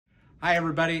Hi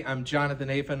everybody, I'm Jonathan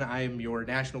Afin. I am your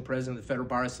National President of the Federal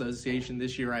Bar Association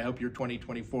this year. I hope your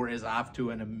 2024 is off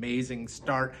to an amazing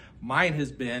start. Mine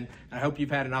has been. I hope you've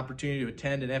had an opportunity to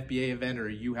attend an FBA event or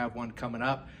you have one coming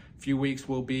up. A few weeks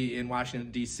we'll be in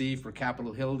Washington, D.C. for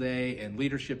Capitol Hill Day and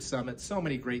Leadership Summit. So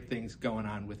many great things going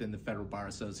on within the Federal Bar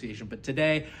Association. But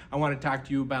today I want to talk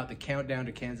to you about the Countdown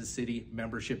to Kansas City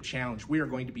Membership Challenge. We are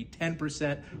going to be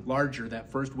 10% larger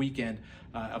that first weekend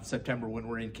of September when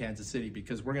we're in Kansas City,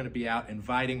 because we're going to be out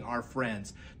inviting our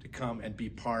friends to come and be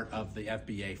part of the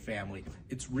FBA family.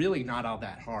 It's really not all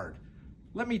that hard.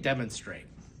 Let me demonstrate.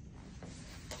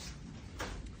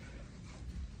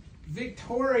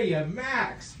 Victoria,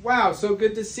 Max, wow, so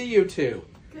good to see you two.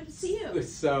 Good to see you.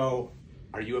 So,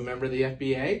 are you a member of the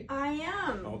FBA? I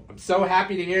am. Oh, I'm so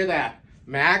happy to hear that.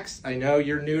 Max, I know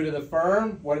you're new to the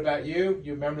firm. What about you?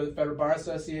 You a member of the Federal Bar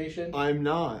Association? I'm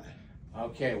not.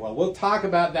 Okay, well, we'll talk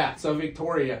about that. So,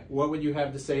 Victoria, what would you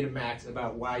have to say to Max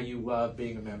about why you love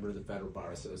being a member of the Federal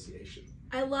Bar Association?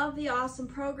 I love the awesome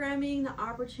programming, the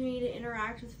opportunity to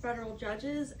interact with federal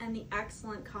judges, and the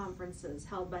excellent conferences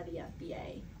held by the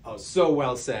FBA. Oh, so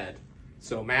well said.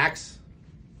 So, Max,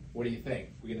 what do you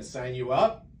think? We gonna sign you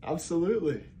up?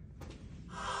 Absolutely.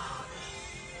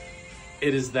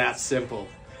 It is that simple.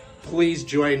 Please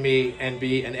join me and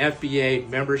be an FBA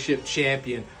membership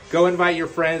champion. Go invite your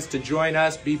friends to join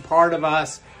us, be part of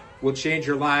us. We'll change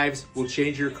your lives, we'll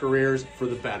change your careers for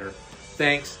the better.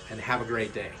 Thanks, and have a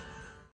great day.